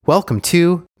Welcome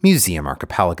to Museum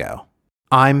Archipelago.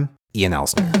 I'm Ian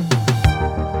Elsner.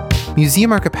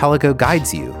 Museum Archipelago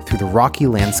guides you through the rocky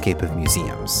landscape of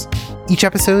museums. Each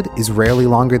episode is rarely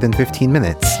longer than 15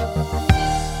 minutes.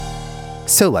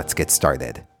 So let's get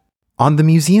started. On the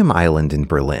Museum Island in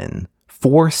Berlin,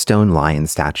 4 stone lion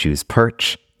statues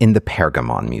perch in the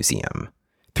Pergamon Museum.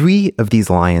 3 of these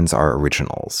lions are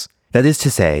originals. That is to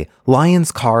say,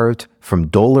 lions carved from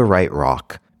dolerite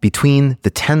rock between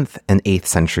the 10th and 8th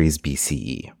centuries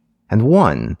BCE. And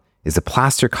 1 is a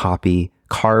plaster copy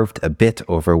carved a bit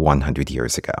over 100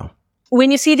 years ago.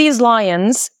 When you see these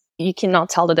lions, you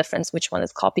cannot tell the difference which one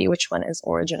is copy, which one is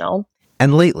original.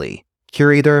 And lately,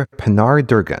 curator Pinar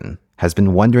Durgun has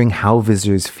been wondering how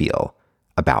visitors feel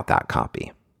about that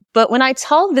copy. But when I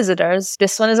tell visitors,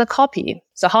 this one is a copy.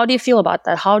 So how do you feel about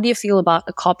that? How do you feel about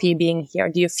a copy being here?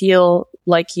 Do you feel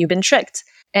like you've been tricked?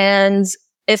 And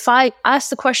if I ask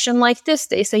the question like this,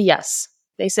 they say yes.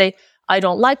 They say, I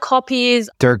don't like copies.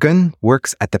 Durgun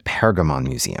works at the Pergamon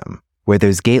Museum, where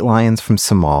those gate lions from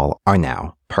Samal are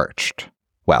now perched.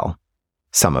 Well,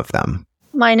 some of them.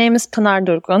 My name is Pinar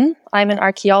Durgun. I'm an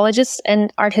archaeologist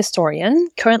and art historian,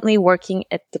 currently working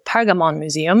at the Pergamon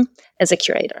Museum as a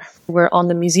curator. We're on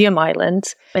the Museum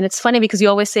Island. And it's funny because you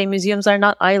always say museums are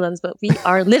not islands, but we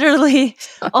are literally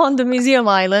on the Museum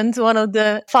Island, one of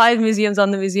the 5 museums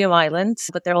on the Museum Island,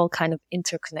 but they're all kind of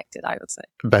interconnected, I would say.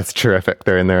 That's terrific.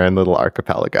 They're in their own little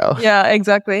archipelago. Yeah,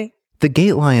 exactly. The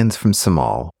gate lions from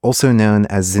Samal, also known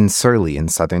as Zincirli in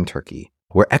southern Turkey,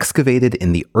 were excavated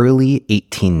in the early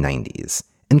 1890s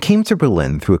and came to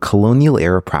Berlin through a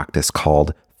colonial-era practice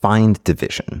called find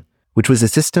division, which was a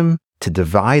system to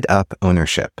divide up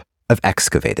ownership of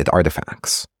excavated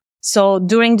artifacts. So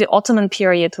during the Ottoman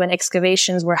period, when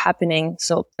excavations were happening,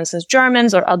 so for instance,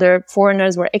 Germans or other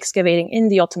foreigners were excavating in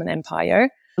the Ottoman Empire,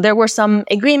 there were some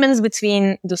agreements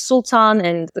between the Sultan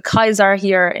and the Kaiser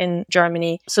here in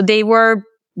Germany. So they were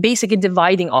basically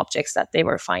dividing objects that they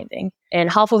were finding.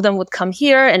 And half of them would come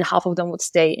here and half of them would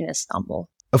stay in Istanbul.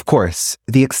 Of course,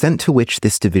 the extent to which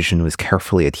this division was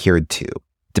carefully adhered to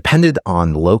depended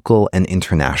on local and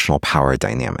international power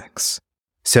dynamics.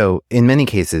 So, in many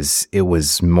cases, it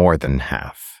was more than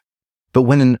half. But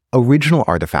when an original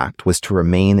artifact was to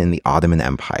remain in the Ottoman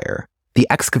Empire, the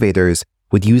excavators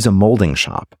would use a molding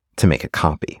shop to make a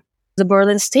copy. The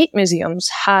Berlin State Museums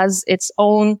has its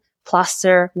own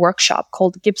plaster workshop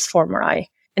called Gipsformerei.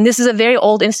 And this is a very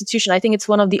old institution. I think it's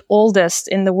one of the oldest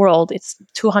in the world. It's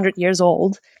 200 years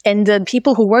old. And the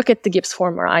people who work at the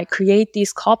Gipsformerei create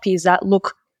these copies that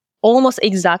look almost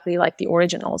exactly like the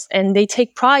originals. And they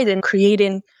take pride in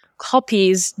creating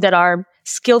copies that are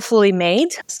skillfully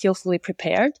made, skillfully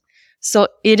prepared. So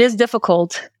it is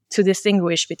difficult to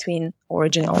distinguish between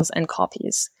originals and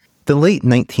copies. The late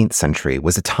 19th century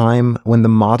was a time when the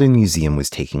modern museum was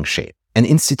taking shape, and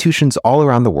institutions all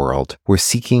around the world were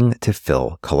seeking to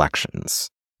fill collections.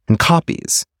 And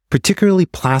copies, particularly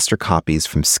plaster copies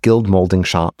from skilled molding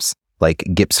shops like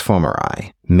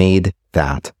Gipsformerei, made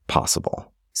that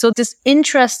possible. So this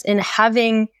interest in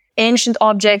having ancient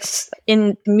objects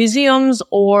in museums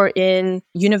or in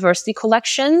university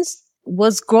collections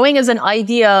was growing as an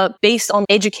idea based on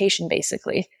education,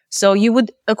 basically. So you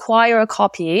would acquire a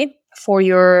copy for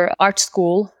your art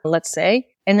school, let's say,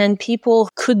 and then people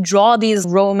could draw these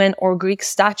Roman or Greek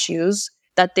statues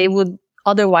that they would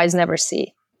otherwise never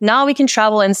see. Now we can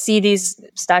travel and see these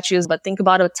statues, but think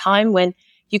about a time when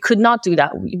you could not do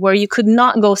that, where you could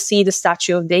not go see the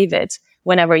statue of David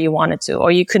whenever you wanted to,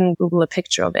 or you couldn't Google a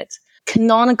picture of it.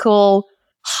 Canonical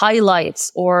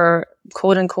highlights or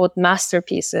quote-unquote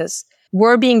masterpieces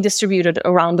were being distributed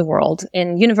around the world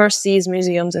in universities,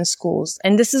 museums, and schools.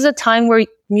 And this is a time where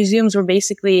museums were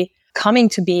basically coming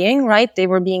to being, right? They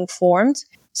were being formed.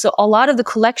 So a lot of the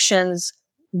collections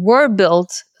were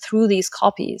built through these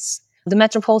copies. The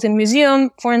Metropolitan Museum,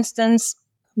 for instance,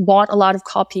 bought a lot of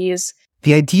copies.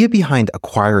 The idea behind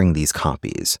acquiring these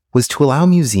copies was to allow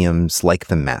museums like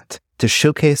the Met to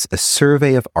showcase a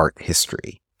survey of art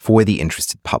history for the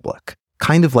interested public,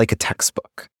 kind of like a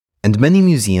textbook. And many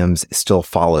museums still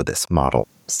follow this model.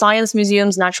 Science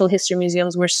museums, natural history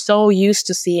museums were so used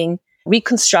to seeing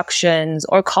reconstructions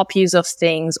or copies of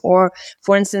things, or,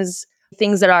 for instance,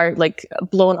 things that are like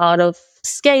blown out of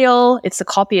scale. It's a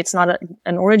copy, it's not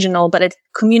an original, but it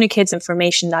communicates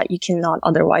information that you cannot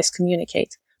otherwise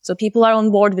communicate. So people are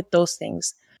on board with those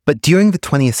things. But during the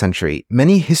 20th century,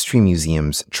 many history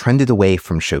museums trended away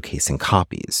from showcasing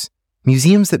copies.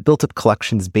 Museums that built up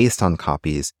collections based on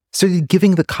copies started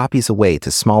giving the copies away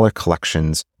to smaller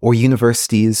collections or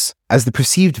universities as the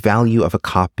perceived value of a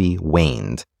copy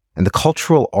waned and the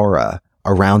cultural aura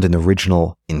around an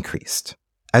original increased.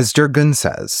 As Durgun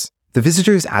says, the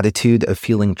visitor's attitude of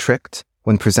feeling tricked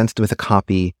when presented with a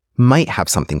copy might have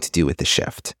something to do with the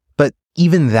shift, but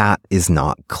even that is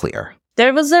not clear.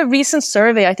 There was a recent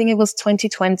survey, I think it was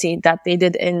 2020, that they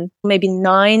did in maybe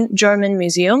 9 German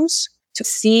museums to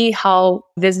see how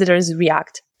visitors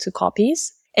react to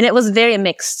copies. And it was very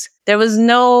mixed. There was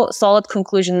no solid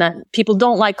conclusion that people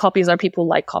don't like copies or people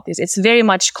like copies. It's very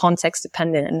much context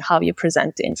dependent on how you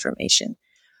present the information.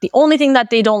 The only thing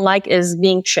that they don't like is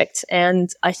being tricked. And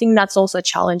I think that's also a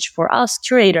challenge for us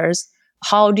curators.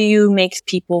 How do you make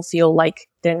people feel like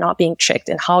they're not being tricked?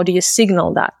 And how do you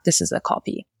signal that this is a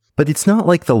copy? But it's not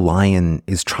like the lion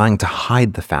is trying to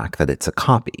hide the fact that it's a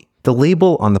copy. The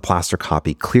label on the plaster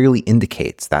copy clearly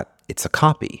indicates that it's a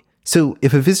copy. So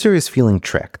if a visitor is feeling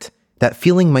tricked, that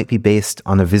feeling might be based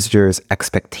on a visitor's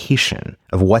expectation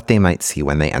of what they might see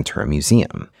when they enter a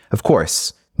museum. Of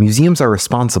course, museums are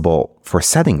responsible for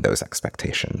setting those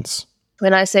expectations.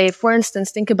 When I say, for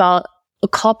instance, think about a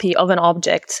copy of an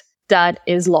object that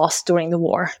is lost during the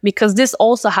war, because this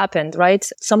also happened, right?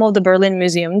 Some of the Berlin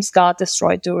museums got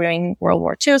destroyed during World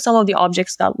War II. Some of the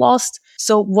objects got lost.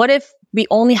 So what if we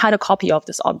only had a copy of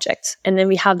this object and then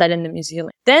we have that in the museum?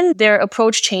 Then their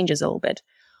approach changes a little bit.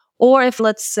 Or if,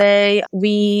 let's say,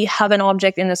 we have an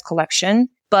object in this collection,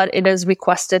 but it is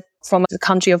requested from the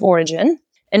country of origin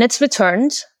and it's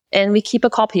returned, and we keep a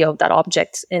copy of that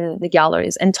object in the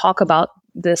galleries and talk about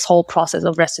this whole process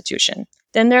of restitution.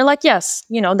 Then they're like, yes,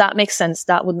 that makes sense.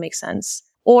 That would make sense.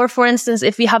 Or for instance,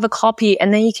 if we have a copy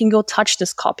and then you can go touch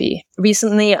this copy.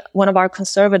 Recently, one of our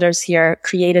conservators here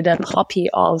created a copy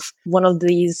of one of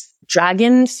these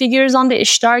dragon figures on the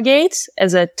Ishtar Gate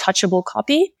as a touchable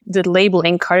copy. The label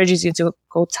encourages you to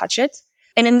go touch it.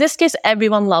 And in this case,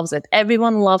 everyone loves it.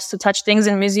 Everyone loves to touch things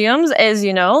in museums, as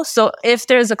you know. So if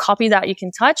there's a copy that you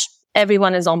can touch,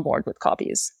 everyone is on board with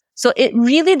copies. So it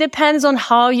really depends on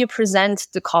how you present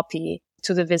the copy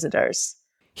to the visitors.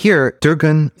 Here,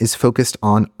 Durgun is focused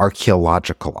on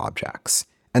archaeological objects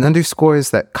and underscores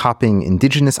that copying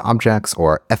indigenous objects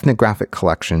or ethnographic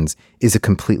collections is a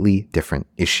completely different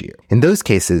issue. In those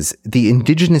cases, the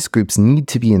indigenous groups need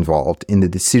to be involved in the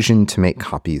decision to make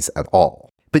copies at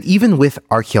all. But even with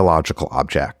archaeological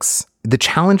objects, the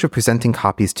challenge of presenting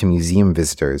copies to museum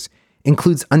visitors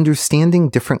includes understanding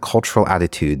different cultural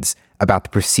attitudes about the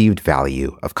perceived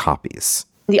value of copies.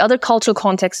 The other cultural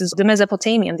context is the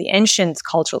Mesopotamian, the ancient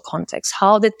cultural context.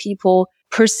 How did people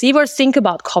perceive or think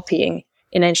about copying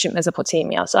in ancient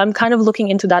Mesopotamia? So I'm kind of looking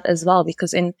into that as well,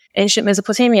 because in ancient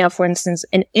Mesopotamia, for instance,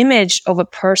 an image of a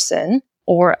person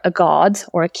or a god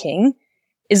or a king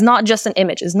is not just an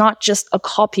image, is not just a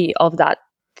copy of that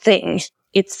thing.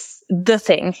 It's the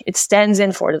thing. It stands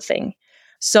in for the thing.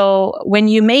 So when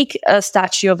you make a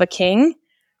statue of a king,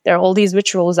 there are all these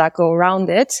rituals that go around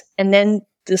it, and then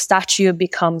the statue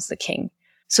becomes the king.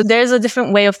 So there's a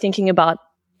different way of thinking about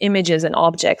images and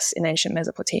objects in ancient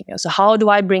Mesopotamia. So how do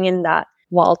I bring in that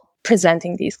while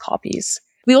presenting these copies?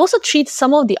 We also treat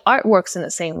some of the artworks in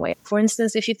the same way. For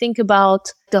instance, if you think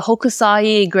about the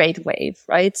Hokusai Great Wave,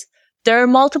 right? There are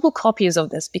multiple copies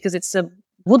of this because it's a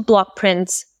woodblock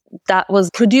print that was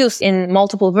produced in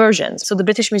multiple versions. So the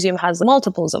British Museum has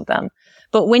multiples of them.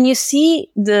 But when you see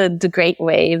the Great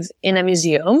Wave in a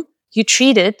museum, you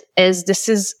treat it as this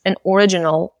is an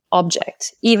original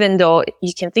object, even though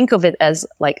you can think of it as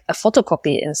like a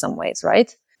photocopy in some ways,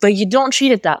 right? But you don't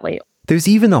treat it that way. There's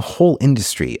even a whole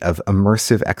industry of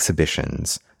immersive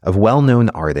exhibitions of well-known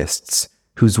artists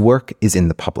whose work is in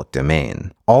the public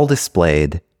domain, all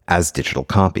displayed as digital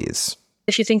copies.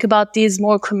 If you think about these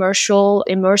more commercial,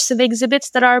 immersive exhibits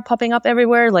that are popping up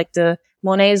everywhere, like the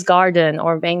Monet's Garden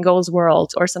or Van Gogh's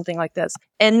World or something like this,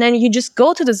 and then you just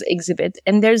go to this exhibit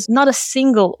and there's not a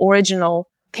single original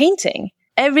painting.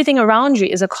 Everything around you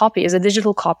is a copy, is a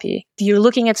digital copy. You're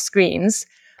looking at screens,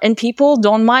 and people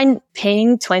don't mind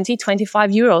paying 20,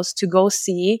 25 euros to go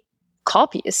see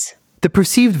copies. The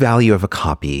perceived value of a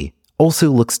copy also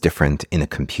looks different in a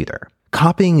computer.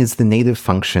 Copying is the native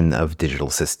function of digital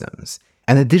systems,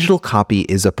 and a digital copy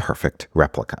is a perfect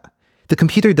replica. The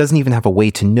computer doesn't even have a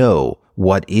way to know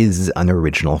what is an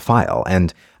original file,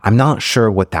 and I'm not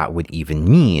sure what that would even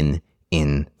mean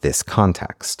in this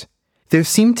context. There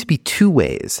seem to be two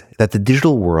ways that the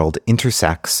digital world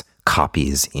intersects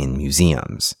copies in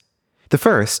museums. The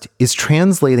first is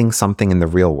translating something in the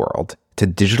real world to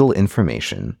digital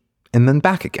information and then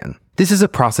back again. This is a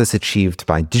process achieved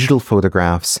by digital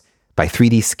photographs, by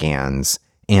 3D scans,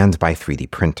 and by 3D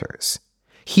printers.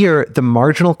 Here, the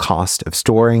marginal cost of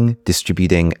storing,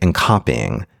 distributing, and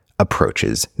copying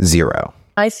approaches zero.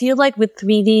 I feel like with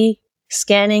 3D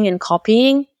scanning and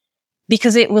copying,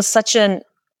 because it was such an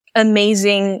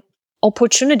amazing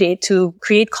opportunity to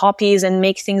create copies and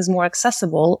make things more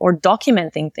accessible or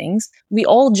documenting things, we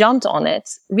all jumped on it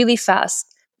really fast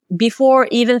before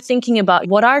even thinking about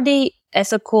what are the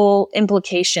ethical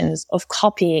implications of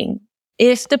copying.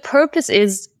 If the purpose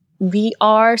is we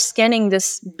are scanning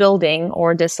this building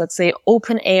or this, let's say,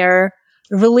 open air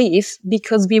relief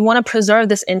because we want to preserve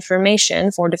this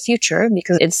information for the future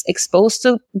because it's exposed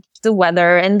to the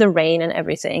weather and the rain and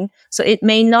everything. So it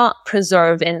may not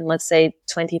preserve in, let's say,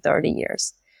 20, 30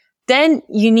 years. Then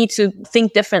you need to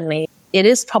think differently. It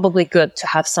is probably good to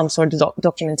have some sort of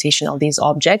documentation of these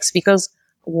objects because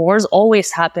wars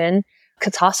always happen.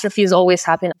 Catastrophes always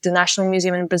happen. The National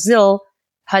Museum in Brazil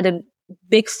had a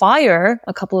big fire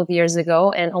a couple of years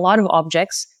ago and a lot of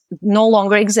objects no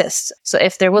longer exist. So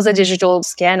if there was a digital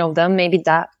scan of them, maybe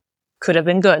that could have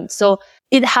been good. So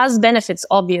it has benefits,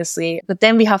 obviously, but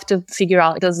then we have to figure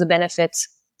out, does the benefit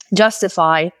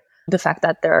justify the fact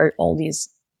that there are all these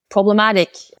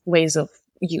problematic ways of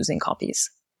using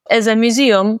copies? As a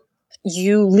museum,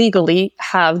 you legally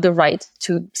have the right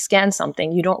to scan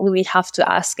something. You don't really have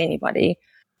to ask anybody.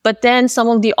 But then some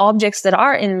of the objects that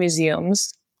are in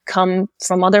museums come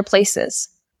from other places.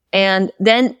 And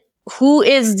then who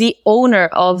is the owner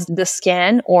of the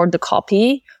scan or the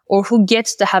copy, or who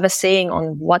gets to have a saying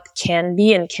on what can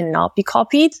be and cannot be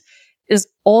copied is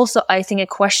also, I think, a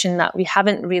question that we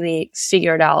haven't really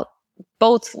figured out,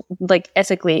 both like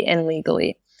ethically and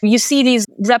legally. You see these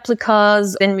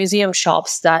replicas in museum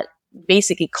shops that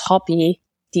basically copy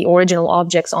the original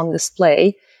objects on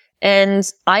display. And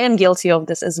I am guilty of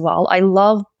this as well. I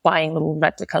love buying little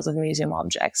replicas of museum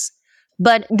objects.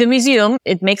 But the museum,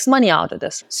 it makes money out of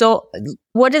this. So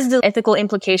what is the ethical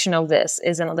implication of this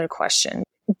is another question.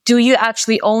 Do you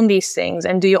actually own these things?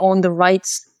 And do you own the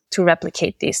rights to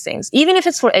replicate these things? Even if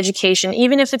it's for education,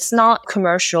 even if it's not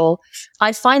commercial,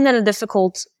 I find that a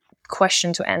difficult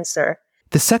question to answer.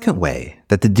 The second way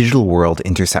that the digital world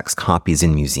intersects copies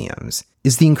in museums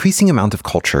is the increasing amount of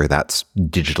culture that's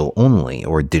digital only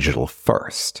or digital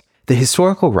first. The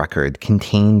historical record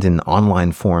contained in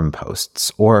online forum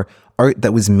posts or art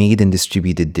that was made and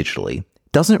distributed digitally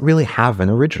doesn't really have an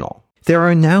original. There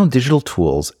are now digital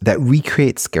tools that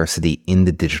recreate scarcity in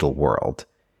the digital world,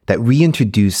 that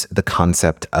reintroduce the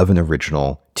concept of an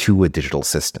original to a digital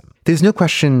system. There's no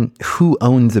question who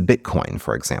owns a Bitcoin,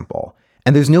 for example,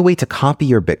 and there's no way to copy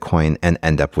your Bitcoin and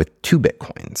end up with 2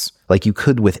 Bitcoins, like you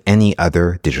could with any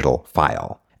other digital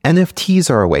file. NFTs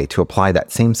are a way to apply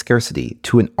that same scarcity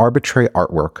to an arbitrary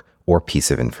artwork or piece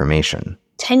of information.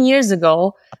 10 years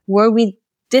ago, were we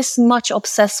this much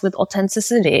obsessed with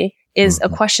authenticity is a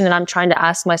question that I'm trying to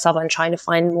ask myself. I'm trying to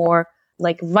find more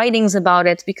like writings about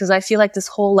it because I feel like this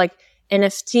whole like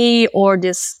NFT or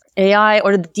this AI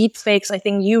or the deep fakes, I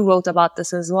think you wrote about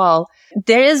this as well.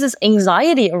 There is this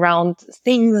anxiety around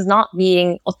things not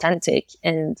being authentic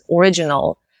and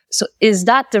original. So is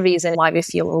that the reason why we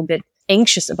feel a little bit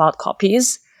anxious about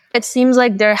copies? It seems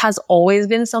like there has always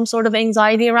been some sort of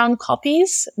anxiety around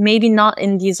copies, maybe not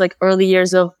in these like early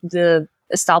years of the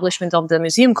establishment of the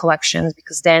museum collections,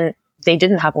 because then they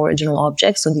didn't have original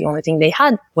objects. So the only thing they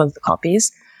had was the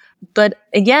copies. But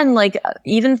again, like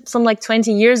even from like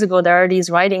 20 years ago, there are these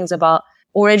writings about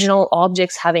original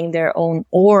objects having their own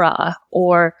aura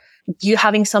or you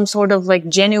having some sort of like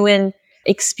genuine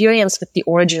experience with the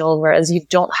original, whereas you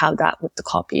don't have that with the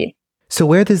copy. So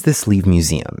where does this leave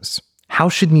museums? How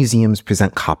should museums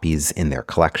present copies in their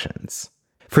collections?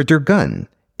 For Durgun,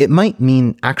 it might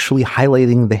mean actually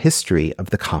highlighting the history of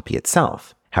the copy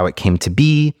itself, how it came to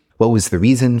be, what was the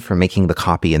reason for making the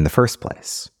copy in the first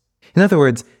place. In other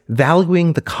words,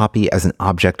 valuing the copy as an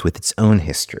object with its own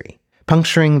history,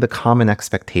 puncturing the common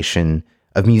expectation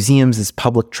of museums as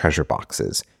public treasure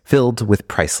boxes filled with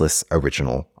priceless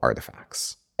original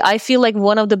artifacts. I feel like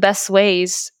one of the best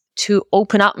ways to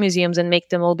open up museums and make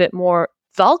them a little bit more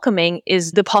welcoming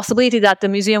is the possibility that the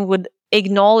museum would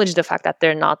acknowledge the fact that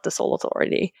they're not the sole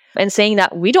authority and saying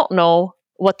that we don't know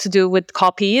what to do with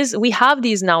copies. We have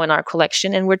these now in our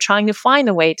collection and we're trying to find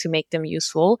a way to make them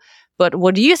useful. But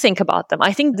what do you think about them?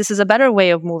 I think this is a better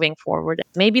way of moving forward.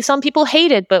 Maybe some people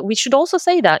hate it, but we should also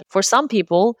say that for some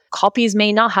people, copies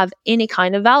may not have any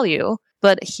kind of value,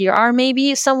 but here are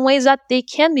maybe some ways that they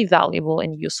can be valuable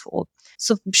and useful.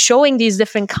 So showing these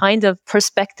different kinds of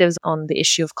perspectives on the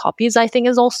issue of copies, I think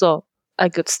is also a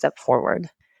good step forward.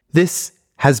 This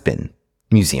has been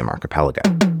Museum Archipelago.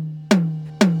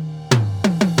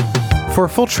 For a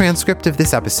full transcript of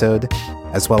this episode,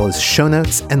 as well as show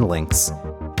notes and links,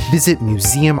 visit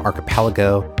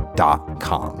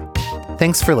museumarchipelago.com.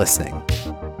 Thanks for listening.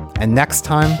 And next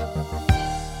time,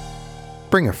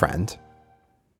 bring a friend.